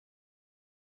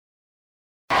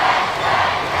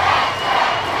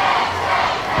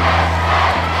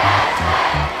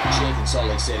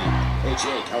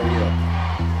Jake, how are you?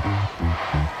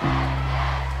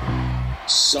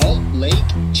 Salt Lake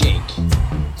Jake.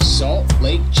 Salt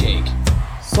Lake Jake.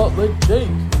 Salt Lake Jake.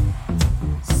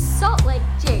 Salt Lake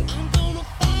Jake.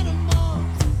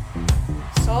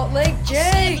 Salt Lake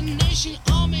Jake.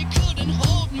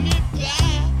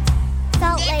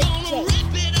 Salt Lake Jake.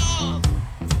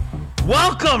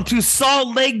 Welcome to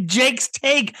Salt Lake Jake's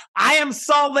Take. I am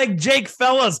Salt Lake Jake,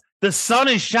 fellas. The sun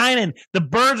is shining. The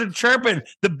birds are chirping.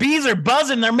 The bees are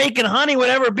buzzing. They're making honey,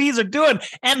 whatever bees are doing.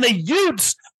 And the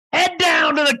Utes head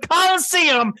down to the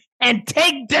Colosseum and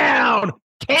take down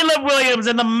Caleb Williams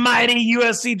and the mighty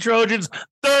USC Trojans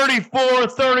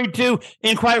 34-32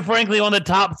 in, quite frankly, one of the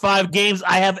top 5 games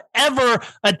I have ever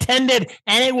attended.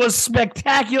 And it was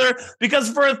spectacular because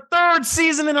for a third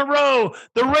season in a row,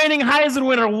 the reigning Heisman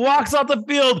winner walks off the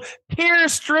field,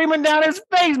 tears streaming down his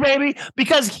face, baby,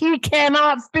 because he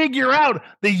cannot figure out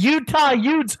the Utah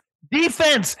Utes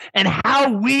defense and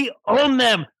how we own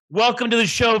them. Welcome to the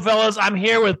show, fellas. I'm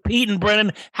here with Pete and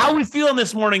Brennan. How are we feeling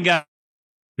this morning, guys?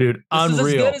 Dude, unreal. This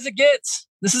is as good as it gets.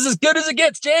 This is as good as it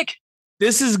gets, Jake.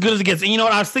 This is as good as it gets. And you know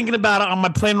what? I was thinking about it on my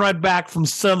plane ride back from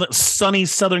sunny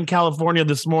Southern California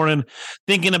this morning,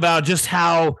 thinking about just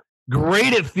how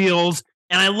great it feels.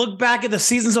 And I look back at the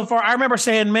season so far. I remember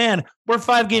saying, man, we're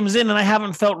 5 games in and I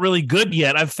haven't felt really good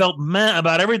yet. I've felt meh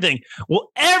about everything.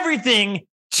 Well, everything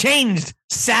changed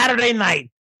Saturday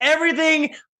night.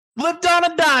 Everything flipped on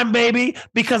a dime, baby,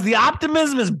 because the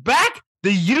optimism is back.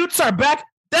 The Utes are back.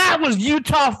 That was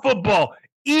Utah football.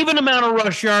 Even amount of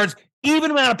rush yards,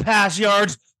 even amount of pass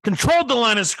yards, controlled the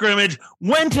line of scrimmage,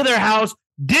 went to their house,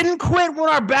 didn't quit when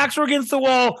our backs were against the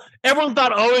wall. Everyone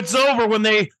thought, oh, it's over when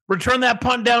they returned that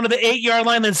punt down to the 8-yard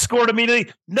line, then scored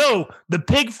immediately. No, the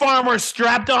pig farmer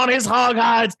strapped on his hog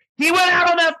hides. He went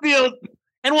out on that field,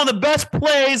 and one of the best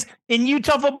plays in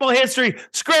Utah football history,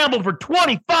 scrambled for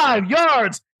 25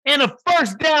 yards, and a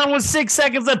first down with 6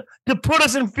 seconds left to put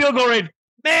us in field goal range.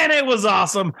 Man, it was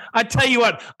awesome. I tell you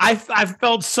what, I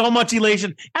felt so much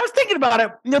elation. I was thinking about it.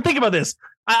 You know, think about this.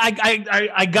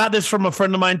 I got this from a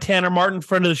friend of mine, Tanner Martin,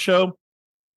 friend of the show.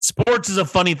 Sports is a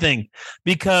funny thing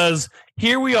because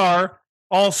here we are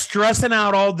all stressing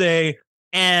out all day,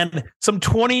 and some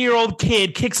 20-year-old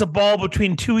kid kicks a ball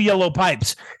between 2 yellow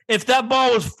pipes. If that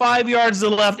ball was 5 yards to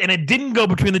the left and it didn't go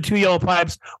between the 2 yellow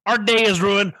pipes, our day is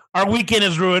ruined, our weekend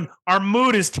is ruined, our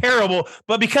mood is terrible.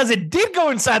 But because it did go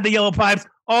inside the yellow pipes,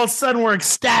 all of a sudden we're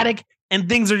ecstatic and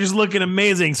things are just looking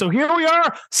amazing. So here we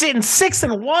are sitting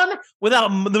 6-1 without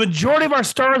the majority of our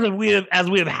stars as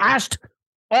we have hashed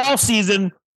all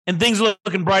season, and things are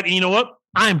looking bright. And you know what?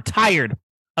 I'm tired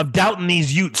of doubting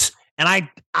these Utes. And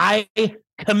I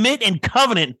commit and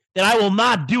covenant that I will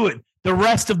not do it the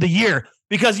rest of the year.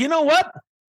 Because you know what?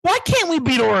 Why can't we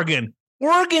beat Oregon?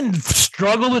 Oregon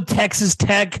struggled with Texas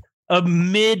Tech, a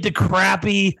mid to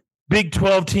crappy Big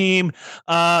 12 team.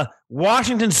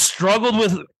 Washington struggled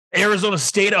with Arizona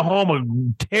State at home,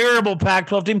 a terrible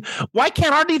Pac-12 team. Why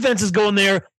can't our defenses go in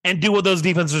there and do what those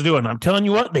defenses are doing? I'm telling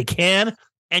you what, they can.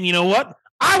 And you know what?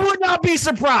 I would not be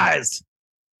surprised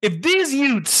if these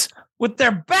Utes, with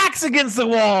their backs against the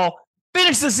wall,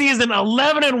 finish the season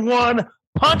 11-1,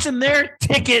 punching their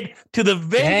ticket to the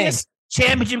Vegas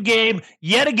championship game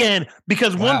yet again.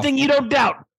 Because one thing you don't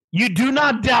doubt, you do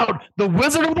not doubt the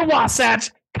Wizard of the Wasatch,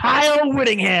 Kyle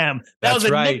Whittingham. That was a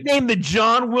nickname that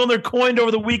John Wilner coined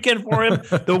over the weekend for him.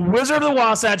 The Wizard of the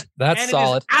Wasatch. That's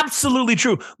solid. Absolutely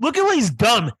true. Look at what he's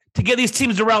done to get these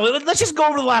teams to rally. Let's just go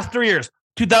over the last 3 years.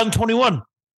 2021.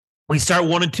 We start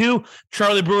 1-2.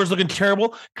 Charlie Brewer's looking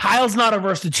terrible. Kyle's not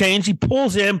averse to change. He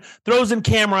pulls him, throws in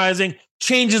Cam Rising,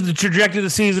 changes the trajectory of the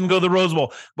season, go to the Rose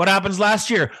Bowl. What happens last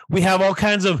year? We have all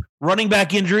kinds of running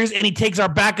back injuries, and he takes our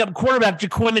backup quarterback,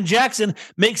 Jaquindon Jackson,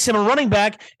 makes him a running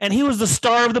back, and he was the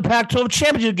star of the Pac-12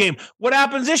 championship game. What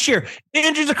happens this year?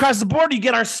 Injuries across the board. You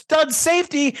get our stud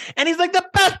safety, and he's like the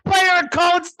best player in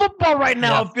college football right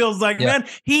now, it feels like, man.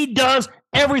 He does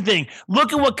everything.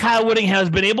 Look at what Kyle Whittingham has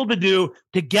been able to do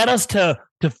to get us to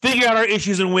figure out our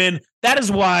issues and win. That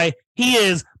is why he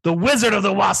is the Wizard of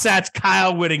the Wasatch,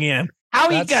 Kyle Whittingham. How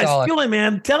are you guys feeling,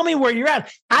 man? Tell me where you're at.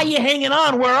 How you hanging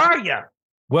on? Where are you?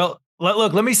 Well,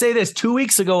 look, let me say this. 2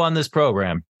 weeks ago on this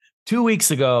program, 2 weeks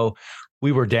ago,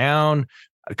 we were down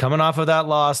coming off of that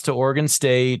loss to Oregon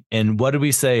State. And what did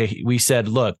we say? We said,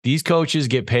 look, these coaches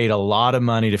get paid a lot of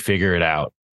money to figure it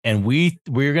out. And we're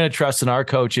going to trust in our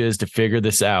coaches to figure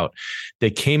this out. They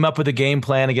came up with a game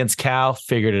plan against Cal,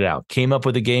 figured it out. Came up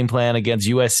with a game plan against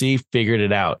USC, figured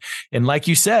it out. And like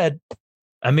you said,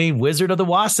 I mean, Wizard of the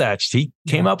Wasatch, he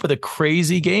came up with a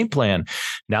crazy game plan.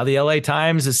 Now the LA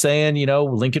Times is saying,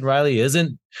 Lincoln Riley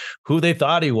isn't who they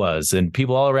thought he was. And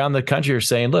people all around the country are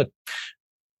saying, look,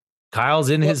 Kyle's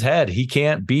in his head. He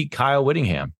can't beat Kyle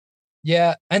Whittingham.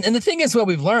 Yeah. And the thing is, what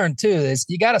we've learned too is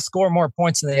you got to score more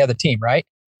points than the other team, right?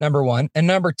 Number one. And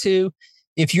number two,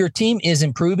 if your team is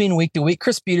improving week to week,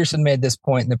 Chris Peterson made this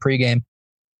point in the pregame.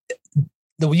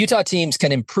 The Utah teams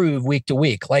can improve week to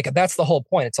week. Like, that's the whole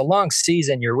point. It's a long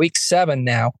season. You're week 7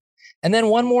 now. And then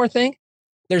one more thing.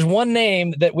 There's one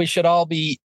name that we should all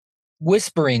be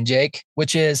whispering, Jake,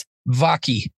 which is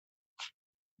Vaki.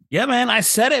 Yeah, man, I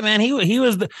said it, man.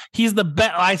 He's the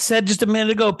best. I said just a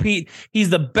minute ago, Pete, he's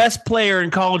the best player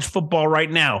in college football right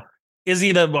now. Is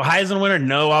he the Heisman winner?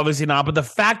 No, obviously not. But the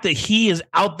fact that he is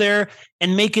out there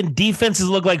and making defenses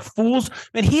look like fools,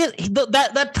 man,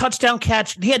 that touchdown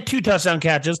catch, he had 2 touchdown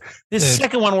catches. This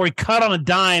second one where he cut on a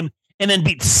dime and then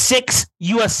beat 6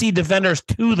 USC defenders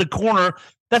to the corner.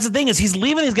 That's the thing, is he's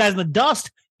leaving these guys in the dust.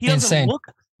 He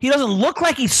doesn't look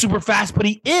like he's super fast, but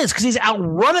he is, because he's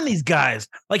outrunning these guys.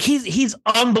 Like, he's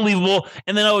unbelievable.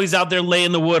 And then he's out there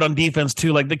laying the wood on defense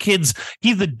too. Like, the kid's,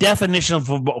 he's the definition of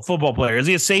football player. Is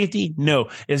he a safety? No.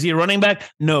 Is he a running back?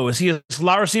 No. Is he a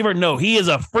slot receiver? No. He is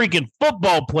a freaking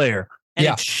football player, and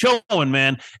it's showing,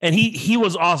 man. And he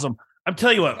was awesome. I'm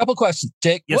telling you what. Couple questions,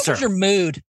 Jake. Yes, what was your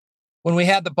mood when we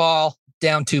had the ball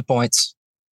down 2 points,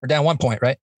 or down 1 point,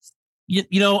 right?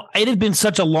 You know, it had been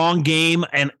such a long game,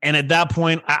 and at that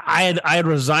point, I had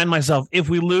resigned myself. If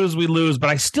we lose, we lose. But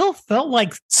I still felt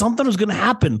like something was going to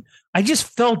happen. I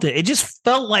just felt it. It just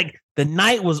felt like the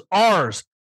night was ours.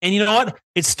 And you know what?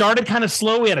 It started kind of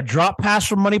slow. We had a drop pass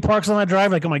from Money Parks on that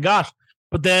drive. Like, oh my gosh!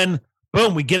 But then,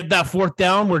 boom, we get that 4th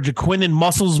down where Jaquindon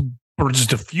muscles were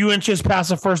just a few inches past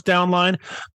the first down line.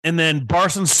 And then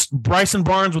Bryson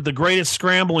Barnes with the greatest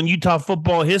scramble in Utah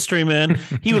football history, man.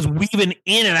 He was weaving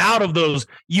in and out of those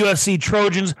USC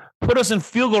Trojans, put us in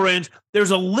field goal range.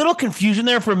 There's a little confusion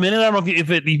there for a minute. I don't know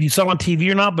if you saw it on TV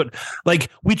or not, but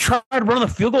like, we tried running the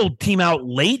field goal team out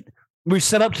late. We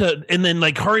set up to, and then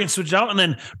like hurry and switch out, and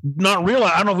then not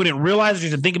realize, I don't know if we didn't realize or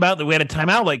just didn't think about it, that we had a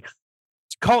timeout. Like,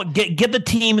 call it, get the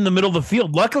team in the middle of the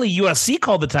field. Luckily, USC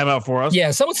called the timeout for us.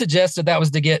 Yeah, someone suggested that was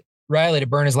to get Riley to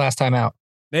burn his last timeout.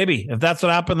 Maybe if that's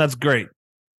what happened, that's great.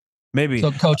 Maybe.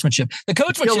 So coachmanship. The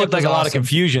coachmanship still looked like was a lot of awesome.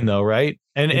 confusion, though, right?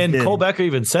 And Cole Becker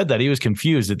even said that he was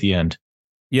confused at the end.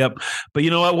 Yep. But you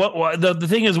know what the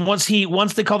thing is, once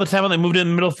they called the timeout, they moved in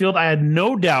the middle field. I had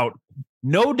no doubt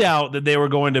that they were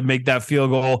going to make that field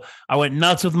goal. I went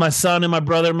nuts with my son and my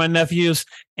brother and my nephews.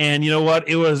 And you know what?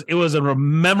 It was a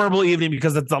memorable evening,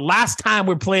 because it's the last time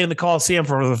we're playing the Colosseum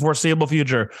for the foreseeable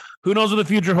future. Who knows what the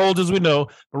future holds, as we know.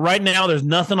 But right now, there's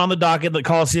nothing on the docket, the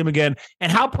Colosseum again.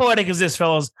 And how poetic is this,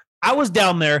 fellas? I was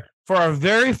down there for our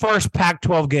very first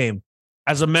Pac-12 game.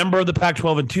 As a member of the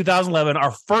Pac-12 in 2011,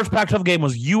 our first Pac-12 game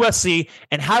was USC.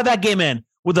 And how did that game end?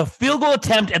 With a field goal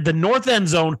attempt at the north end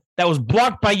zone that was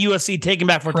blocked by USC, taken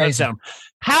back for a touchdown.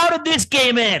 How did this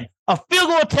game end? A field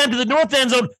goal attempt at the north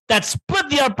end zone that split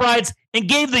the uprights and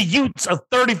gave the Utes a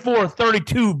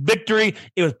 34-32 victory.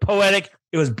 It was poetic.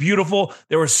 It was beautiful.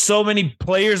 There were so many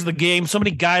players of the game, so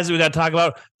many guys that we got to talk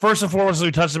about. First and foremost, as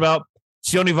we touched about,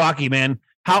 Sione Vaki, man.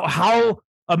 How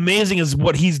amazing is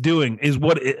what he's doing?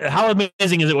 How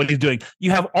amazing is it what he's doing?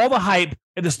 You have all the hype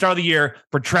at the start of the year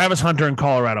for Travis Hunter in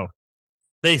Colorado.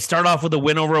 They start off with a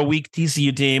win over a weak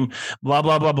TCU team, blah,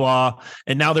 blah, blah, blah.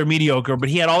 And now they're mediocre. But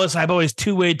he had all this hype, always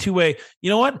two-way. You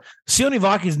know what? Sione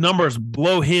Vaki's numbers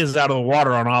blow his out of the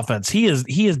water on offense. He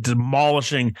is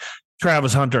demolishing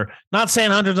Travis Hunter. Not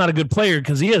saying Hunter's not a good player,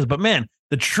 because he is. But, man,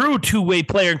 the true two-way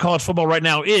player in college football right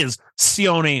now is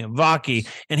Sione Vaki.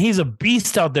 And he's a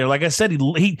beast out there. Like I said,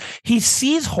 he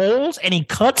sees holes and he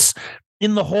cuts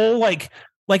in the hole like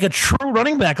a true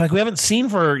running back, like we haven't seen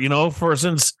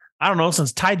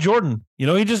since Ty Jordan. You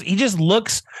know, he just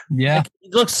looks, he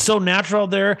looks so natural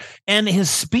there, and his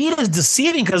speed is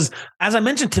deceiving, because, as I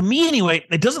mentioned, to me anyway,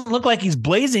 it doesn't look like he's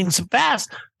blazing so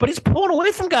fast, but he's pulling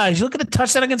away from guys. You look at the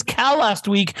touchdown against Cal last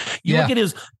week. You look at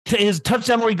his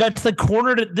touchdown where he got to the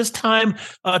corner this time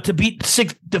to beat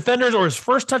 6 defenders, or his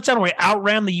first touchdown where he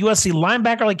outran the USC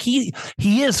linebacker. Like, he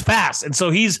is fast, and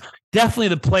so he's definitely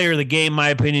the player of the game, in my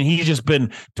opinion. He's just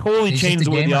been totally changed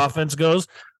the way the offense goes.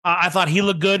 I thought he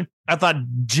looked good. I thought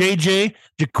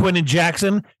Jaquindon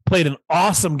Jackson played an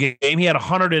awesome game. He had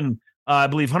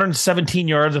 117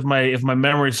 yards, if my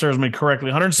memory serves me correctly.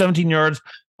 117 yards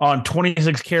on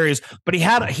 26 carries, but he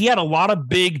had a lot of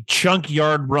big chunk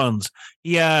yard runs.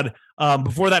 He had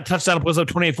before that touchdown was up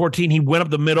 28-14. He went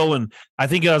up the middle, and I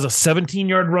think it was a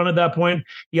 17-yard run at that point.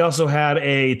 He also had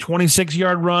a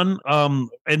 26-yard run,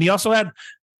 and he also had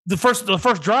the first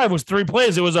drive was 3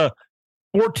 plays. It was a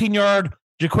 14-yard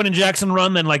Jaquin Jackson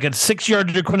run, then like a 6-yard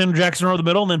Jaquin Jackson over the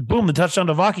middle, and then boom, the touchdown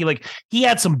to Vaki. Like he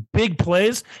had some big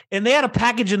plays, and they had a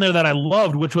package in there that I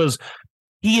loved, which was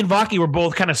he and Vaki were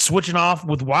both kind of switching off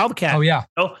with Wildcat. Oh yeah,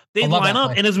 they'd line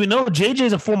up, and as we know,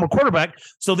 JJ's a former quarterback,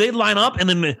 so they'd line up, and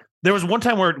then there was one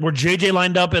time where JJ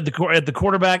lined up at the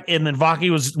quarterback, and then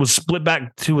Vaki was split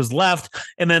back to his left,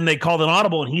 and then they called an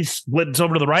audible, and he splits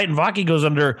over to the right, and Vaki goes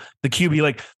under the QB.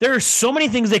 Like there are so many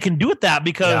things they can do with that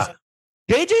because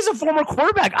JJ's a former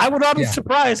quarterback. I would not be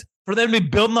surprised for them to be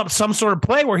building up some sort of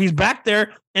play where he's back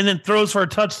there and then throws for a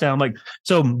touchdown. Like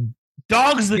so,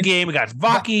 dogs the game. We got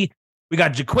Vaki. We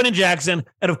got Jaquin Jackson,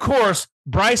 and of course,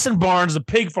 Bryson Barnes, the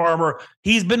pig farmer.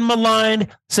 He's been maligned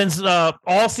since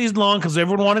all season long because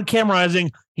everyone wanted Cam Rising.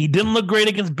 He didn't look great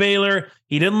against Baylor.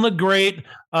 He didn't look great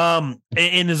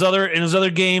in his other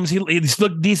games. He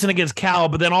looked decent against Cal,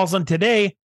 but then all of a sudden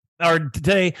today,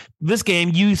 this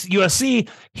game, USC,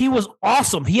 he was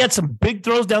awesome. He had some big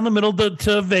throws down the middle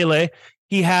to Vele.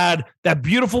 He had that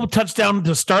beautiful touchdown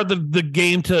to start the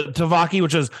game to Vaki,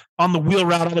 which was on the wheel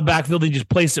route on the backfield. He just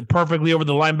placed it perfectly over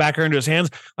the linebacker into his hands.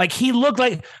 Like he looked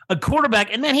like a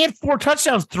quarterback. And then he had 4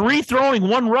 touchdowns, 3 throwing,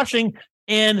 1 rushing.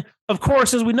 And of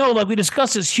course, as we know, like we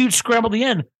discussed, this huge scramble at the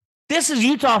end. This is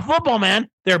Utah football, man.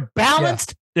 They're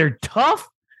balanced, they're tough,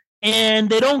 and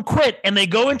they don't quit. And they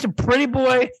go into pretty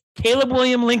boy Caleb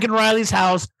William Lincoln Riley's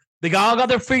house. They all got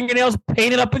their fingernails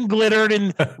painted up and glittered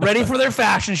and ready for their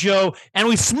fashion show. And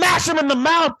we smash them in the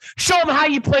mouth, show them how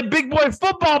you play big boy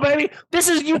football, baby. This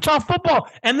is Utah football.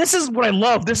 And this is what I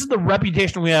love. This is the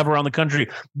reputation we have around the country.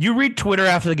 You read Twitter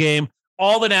after the game,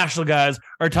 all the national guys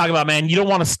are talking about, man, you don't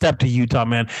want to step to Utah,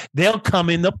 man. They'll come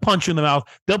in, they'll punch you in the mouth,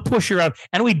 they'll push you around.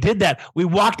 And we did that. We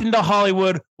walked into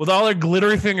Hollywood with all our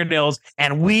glittery fingernails,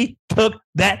 and we took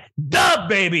that dub,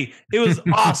 baby. It was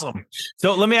awesome.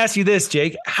 So let me ask you this,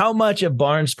 Jake. How much of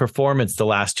Barnes' performance the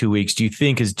last 2 weeks do you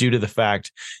think is due to the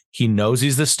fact he knows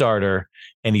he's the starter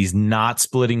and he's not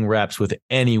splitting reps with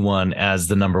anyone as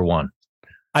the number one?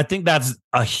 I think that's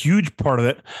a huge part of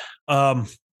it.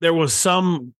 There was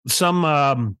some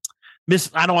I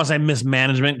don't want to say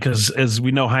mismanagement because as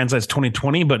we know, hindsight's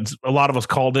 2020, but a lot of us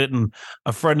called it. And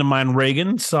a friend of mine,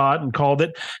 Reagan, saw it and called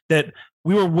it that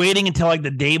we were waiting until like the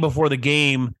day before the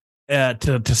game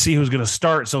to see who's going to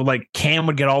start. So like Cam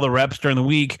would get all the reps during the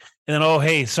week and then, oh,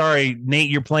 hey, sorry,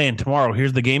 Nate, you're playing tomorrow.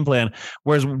 Here's the game plan.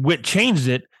 Whereas Witt changed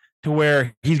it to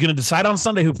where he's going to decide on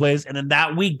Sunday who plays. And then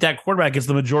that week, that quarterback gets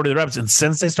the majority of the reps. And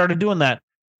since they started doing that,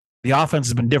 the offense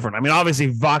has been different. I mean,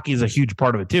 obviously, Vaki is a huge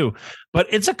part of it too, but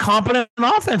it's a competent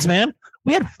offense, man.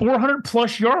 We had 400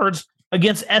 plus yards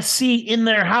against SC in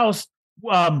their house.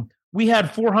 We had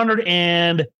 400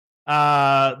 and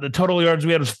the total yards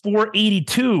we had was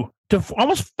 482 to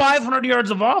almost 500 yards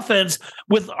of offense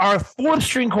with our 4th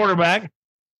string quarterback.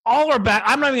 All our back.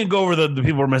 I'm not even going to go over the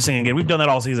people we're missing again. We've done that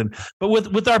all season, but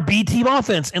with our B team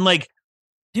offense and like,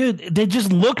 dude, they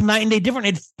just look night and day different.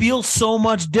 It feels so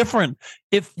much different.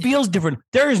 It feels different.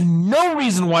 There is no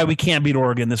reason why we can't beat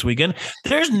Oregon this weekend.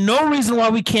 There's no reason why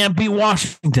we can't beat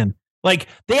Washington. Like,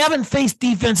 they haven't faced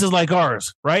defenses like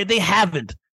ours, right? They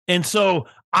haven't. And so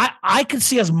I could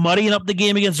see us muddying up the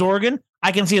game against Oregon.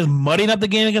 I can see us muddying up the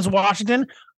game against Washington.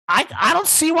 I don't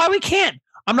see why we can't.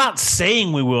 I'm not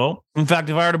saying we will. In fact,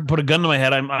 if I were to put a gun to my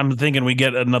head, I'm thinking we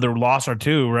get another loss or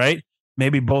two, right?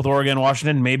 Maybe both Oregon and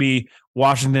Washington, maybe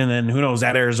Washington and who knows,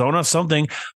 at Arizona, something.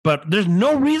 But there's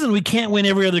no reason we can't win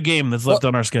every other game that's left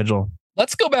on our schedule.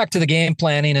 Let's go back to the game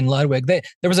planning and Ludwig. There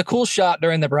was a cool shot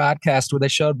during the broadcast where they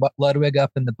showed Ludwig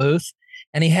up in the booth,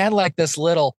 and he had like this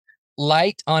little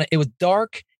light on it. It was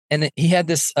dark, and he had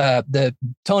this the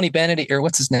Tony Benetti, or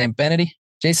what's his name?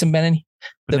 Jason Benetti,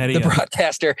 the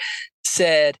broadcaster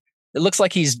said, it looks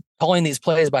like he's calling these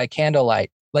plays by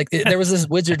candlelight. Like there was this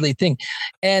wizardly thing,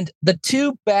 and the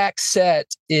 2-back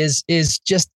set is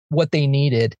just what they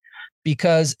needed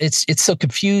because it's so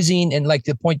confusing. And like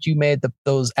the point you made,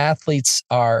 those athletes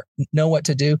know what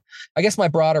to do. I guess my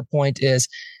broader point is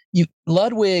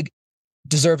Ludwig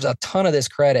deserves a ton of this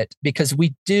credit because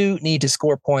we do need to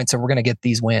score points, and we're going to get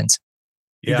these wins.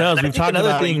 He does. We've talked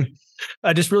about thing.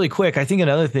 Just really quick, I think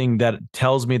another thing that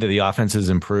tells me that the offense has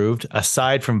improved,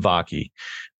 aside from Vaki.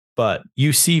 But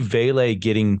you see Vele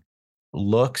getting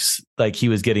looks like he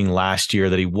was getting last year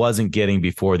that he wasn't getting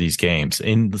before these games.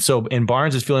 And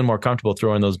Barnes is feeling more comfortable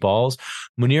throwing those balls.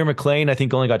 Munir McClain, I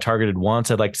think, only got targeted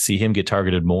once. I'd like to see him get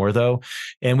targeted more, though.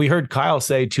 And we heard Kyle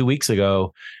say 2 weeks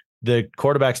ago, the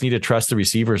quarterbacks need to trust the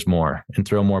receivers more and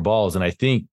throw more balls. And I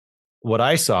think what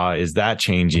I saw is that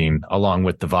changing along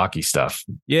with the Vaki stuff.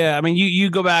 Yeah, I mean, you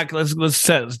go back. Let's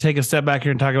take a step back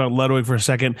here and talk about Ludwig for a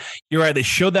second. You're right. They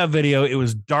showed that video. It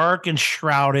was dark and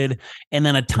shrouded, and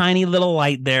then a tiny little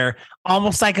light there,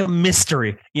 almost like a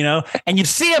mystery, And you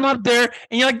see him up there,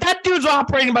 and you're like, that dude's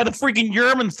operating by the freaking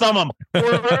German thumb or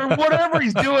whatever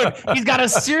he's doing. He's got a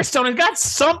seer stone. He's got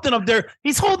something up there.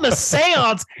 He's holding a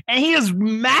seance, and he is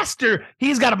master.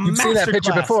 He's got a master. You've seen that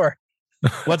picture class. before.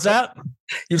 What's that?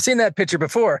 You've seen that picture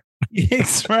before.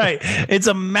 It's right. It's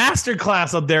a master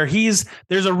class up there.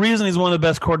 There's a reason he's one of the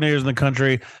best coordinators in the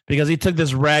country, because he took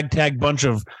this ragtag bunch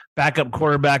of backup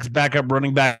quarterbacks, backup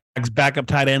running backs, backup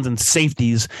tight ends, and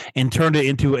safeties and turned it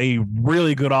into a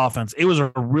really good offense. It was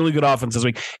a really good offense this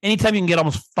week. Anytime you can get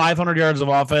almost 500 yards of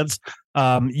offense,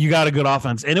 you got a good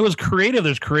offense. And it was creative.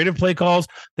 There's creative play calls.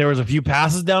 There was a few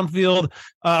passes downfield.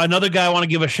 Another guy I want to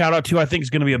give a shout out to, I think is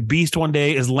going to be a beast one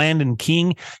day, is Landon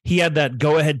King. He had that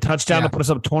go-ahead touchdown to put us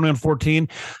up 20-14.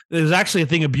 It was actually a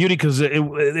thing of beauty because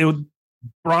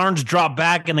Barnes dropped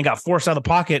back and they got forced out of the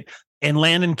pocket. And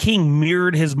Landon King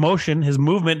mirrored his motion, his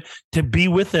movement to be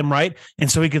with him, right?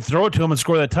 And so he could throw it to him and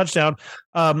score that touchdown.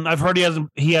 I've heard he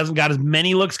hasn't got as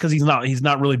many looks because he's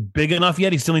not really big enough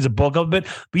yet. He still needs to bulk up a bit.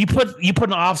 But you put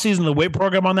an offseason the weight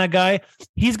program on that guy,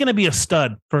 he's going to be a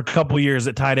stud for a couple years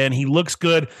at tight end. He looks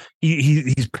good.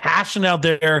 He's passionate out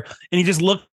there, and he just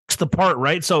looks the part,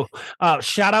 right? So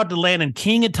shout out to Landon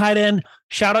King at tight end.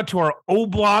 Shout out to our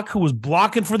O-block who was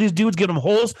blocking for these dudes, giving them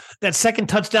holes. That second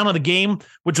touchdown of the game,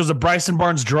 which was a Bryson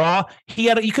Barnes draw,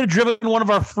 you could have driven one of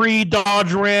our free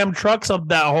Dodge Ram trucks up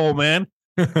that hole, man.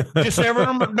 Just so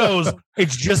everyone knows,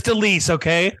 it's just a lease,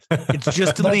 okay? It's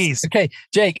just a lease. Okay,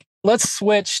 Jake, let's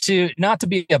switch to it's not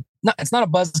a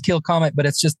buzzkill comment, but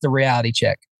it's just the reality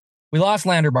check. We lost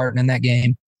Lander Barton in that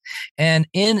game. And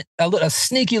in a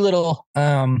sneaky little,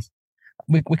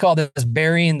 we call this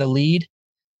burying the lead.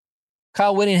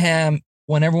 Kyle Whittingham,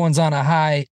 when everyone's on a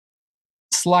high,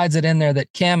 slides it in there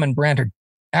that Cam and Brent are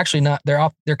actually not. They're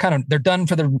off. They're done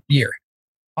for the year,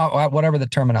 whatever the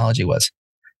terminology was.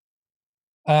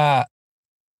 Does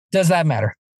that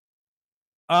matter?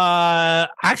 I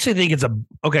actually think it's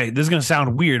okay. This is going to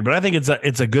sound weird, but I think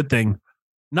it's a good thing.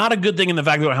 Not a good thing in the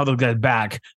fact that we don't have those guys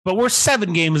back, but we're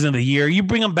 7 games in the year. You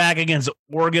bring them back against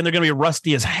Oregon, they're going to be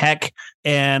rusty as heck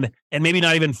and maybe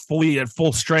not even fully at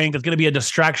full strength. It's going to be a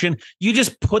distraction. You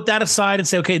just put that aside and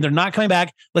say, okay, they're not coming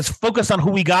back. Let's focus on who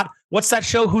we got. What's that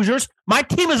show, Hoosiers? My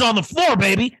team is on the floor,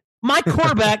 baby. My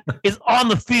quarterback is on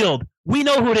the field. We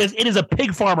know who it is. It is a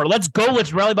pig farmer. Let's go.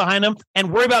 Let's rally behind them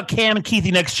and worry about Cam and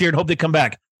Keithy next year and hope they come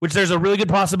back, which there's a really good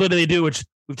possibility they do, which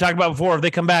we've talked about before. If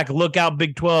they come back, look out,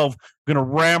 Big 12. Going to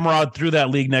ramrod through that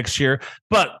league next year.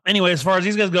 But anyway, as far as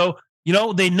these guys go,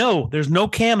 they know there's no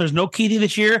Cam, there's no Keithy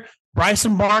this year.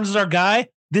 Bryson Barnes is our guy.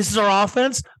 This is our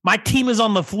offense. My team is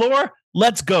on the floor.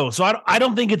 Let's go. So I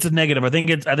don't think it's a negative. I think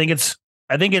it's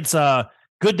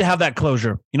good to have that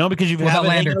closure, because you have it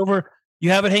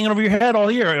hanging over your head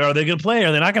all year. Are they going to play?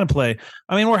 Are they not going to play?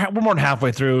 I mean, we're more than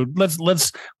halfway through. Let's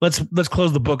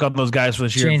close the book on those guys for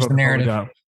this year. Change the narrative.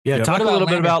 Yeah, yep. Talk a little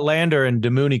bit about Lander and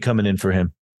Demooney coming in for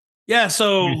him. Yeah,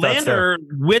 so Lander,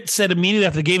 Witt said immediately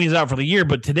after the game he's out for the year,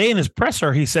 but today in his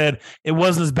presser he said it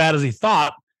wasn't as bad as he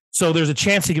thought. So there's a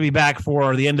chance he could be back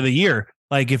for the end of the year.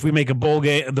 Like if we make the bowl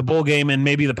game and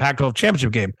maybe the Pac-12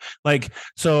 championship game.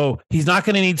 So he's not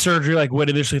going to need surgery like Witt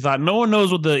initially thought. No one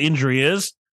knows what the injury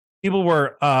is. People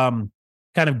were kind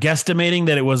of guesstimating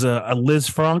that it was a Liz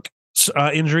Frank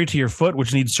injury to your foot,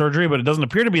 which needs surgery, but it doesn't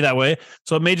appear to be that way.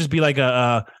 So it may just be like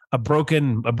a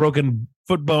broken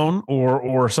foot bone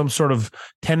or some sort of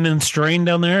tendon strain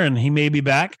down there, and he may be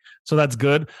back. So that's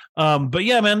good. But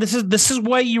yeah, man, this is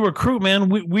why you recruit, man.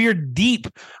 We're deep.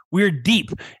 We're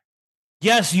deep.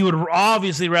 Yes, you would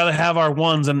obviously rather have our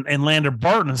ones and Lander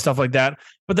Barton and stuff like that.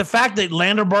 But the fact that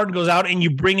Lander Barton goes out and you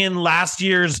bring in last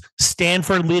year's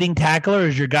Stanford leading tackler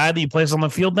as your guy that you place on the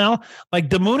field now, like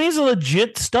Demooney's a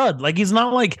legit stud. Like he's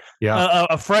not like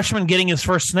a freshman getting his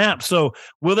first snap. So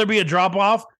will there be a drop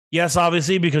off? Yes,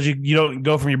 obviously, because you don't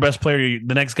go from your best player to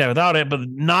the next guy without it, but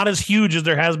not as huge as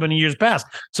there has been in years past.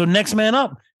 So next man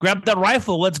up, grab that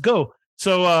rifle, let's go.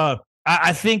 So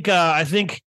I think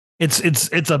it's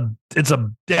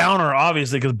a downer,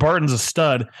 obviously, because Barton's a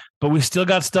stud, but we still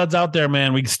got studs out there,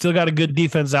 man. We still got a good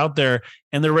defense out there,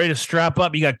 and they're ready to strap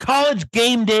up. You got College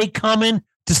Game Day coming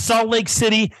to Salt Lake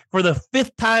City for the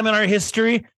 5th time in our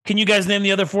history. Can you guys name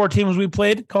the other 4 teams we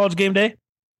played College Game Day?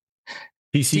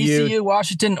 TCU,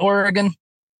 Washington, Oregon,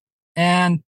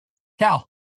 and Cal.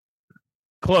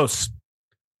 Close.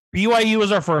 BYU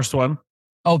was our first one.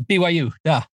 Oh, BYU.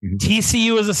 Yeah.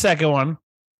 TCU was the second one.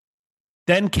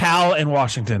 Then Cal and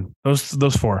Washington.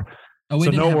 Those 4. Oh, so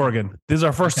no Oregon. This is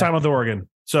our first time with Oregon.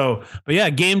 So, but yeah,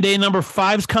 game day number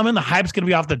 5's coming. The hype's going to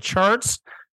be off the charts.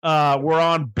 We're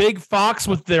on Big Fox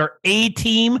with their A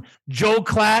team, Joe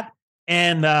Klatt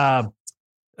and our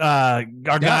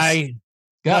guy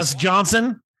Gus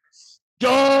Johnson.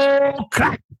 Joe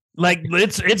Klatt. Like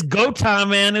it's go time,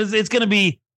 man. It's gonna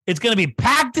be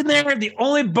packed in there. The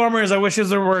only bummer is I wish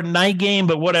there were a night game,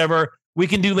 but whatever. We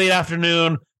can do late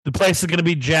afternoon. The place is gonna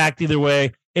be jacked either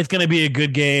way. It's gonna be a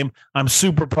good game. I'm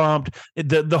super pumped.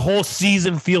 The whole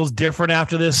season feels different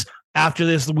after this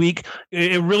week.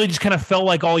 It really just kind of felt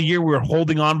like all year we were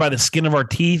holding on by the skin of our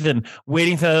teeth and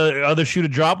waiting for the other shoe to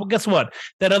drop. Well, guess what?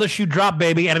 That other shoe dropped,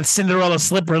 baby, and it's Cinderella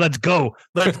slipper. Let's go.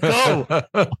 Let's go.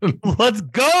 Let's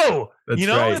go. That's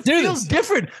right. It feels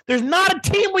different. There's not a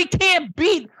team we can't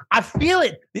beat. I feel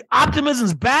it. The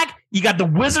optimism's back. You got the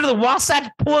Wizard of the Wasatch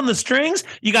pulling the strings.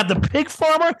 You got the pig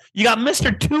farmer. You got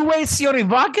Mr. Two-Way Sione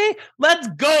Vake. Let's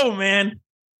go, man.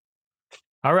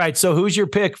 All right. So who's your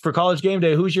pick for College Game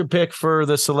Day? Who's your pick for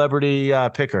the celebrity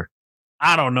picker?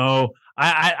 I don't know.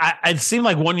 It seemed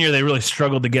like one year they really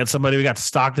struggled to get somebody. We got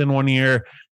Stockton one year.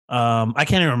 I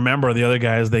can't even remember the other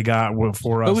guys they got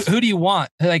for us. Who do you want?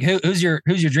 Like who's your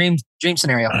dream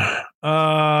scenario?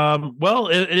 Well,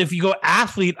 if you go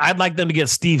athlete, I'd like them to get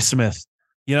Steve Smith.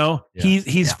 You know,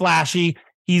 he's flashy.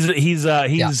 He's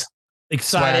exciting.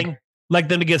 Swag. Like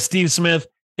them to get Steve Smith.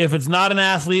 If it's not an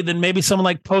athlete, then maybe someone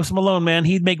like Post Malone, man,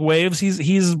 he'd make waves.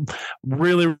 He's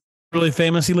really, really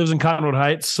famous. He lives in Cottonwood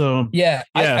Heights. So I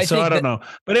don't know.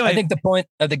 But anyway, I think the point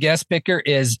of the guest picker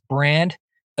is brand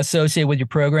associated with your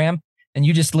program. And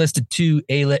you just listed 2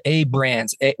 A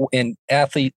brands in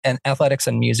athletics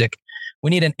and music.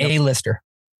 We need an A-lister.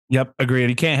 Yep, agreed.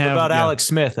 You can't have. What about Alex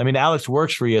Smith? I mean, Alex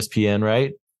works for ESPN,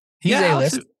 right? He's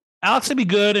A-list. Alex would be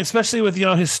good, especially with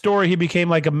his story. He became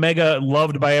like a mega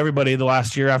loved by everybody the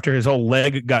last year after his whole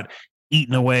leg got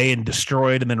eaten away and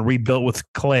destroyed and then rebuilt with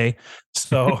clay.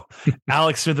 So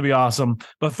Alex Smith would be awesome.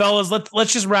 But fellas,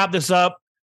 let's just wrap this up.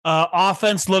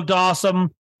 Offense looked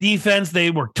awesome. Defense,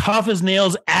 they were tough as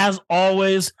nails as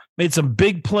always. Made some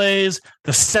big plays.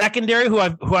 The secondary, who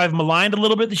I've maligned a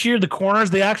little bit this year, the corners,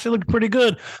 they actually looked pretty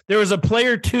good. There was a play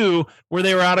or two where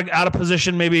they were out of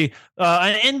position, maybe.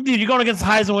 And dude, you're going against the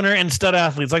Heisman winner and stud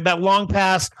athletes, like that long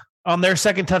pass on their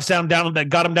second touchdown down that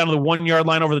got them down to the 1 yard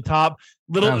line over the top.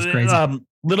 Little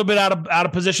bit out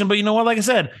of position, but you know what? Like I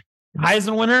said,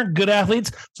 Heisman winner, good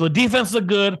athletes. So the defense looked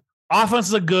good.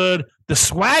 Offense looked good. The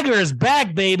swagger is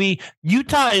back, baby.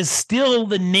 Utah is still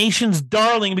the nation's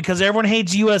darling because everyone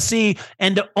hates USC,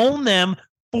 and to own them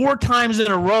 4 times in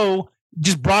a row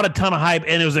just brought a ton of hype,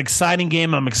 and it was an exciting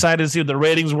game. I'm excited to see what the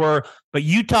ratings were, but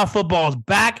Utah football is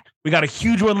back. We got a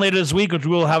huge one later this week, which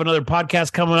we'll have another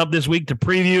podcast coming up this week to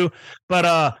preview,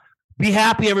 but be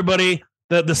happy, everybody.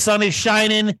 The sun is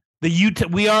shining.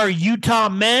 We are Utah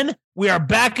men. We are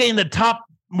back in the top.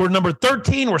 We're number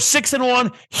 13. We're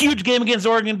 6-1. Huge game against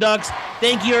Oregon Ducks.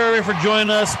 Thank you, everybody, for joining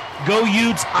us. Go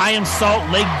Utes. I am Salt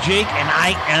Lake Jake, and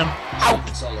I am out.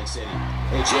 Salt Lake City.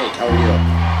 Hey, Jake, how are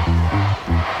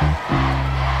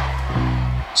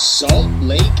you? Salt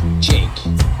Lake Jake.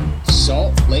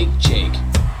 Salt Lake Jake.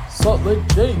 Salt Lake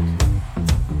Jake.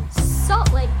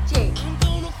 Salt Lake Jake.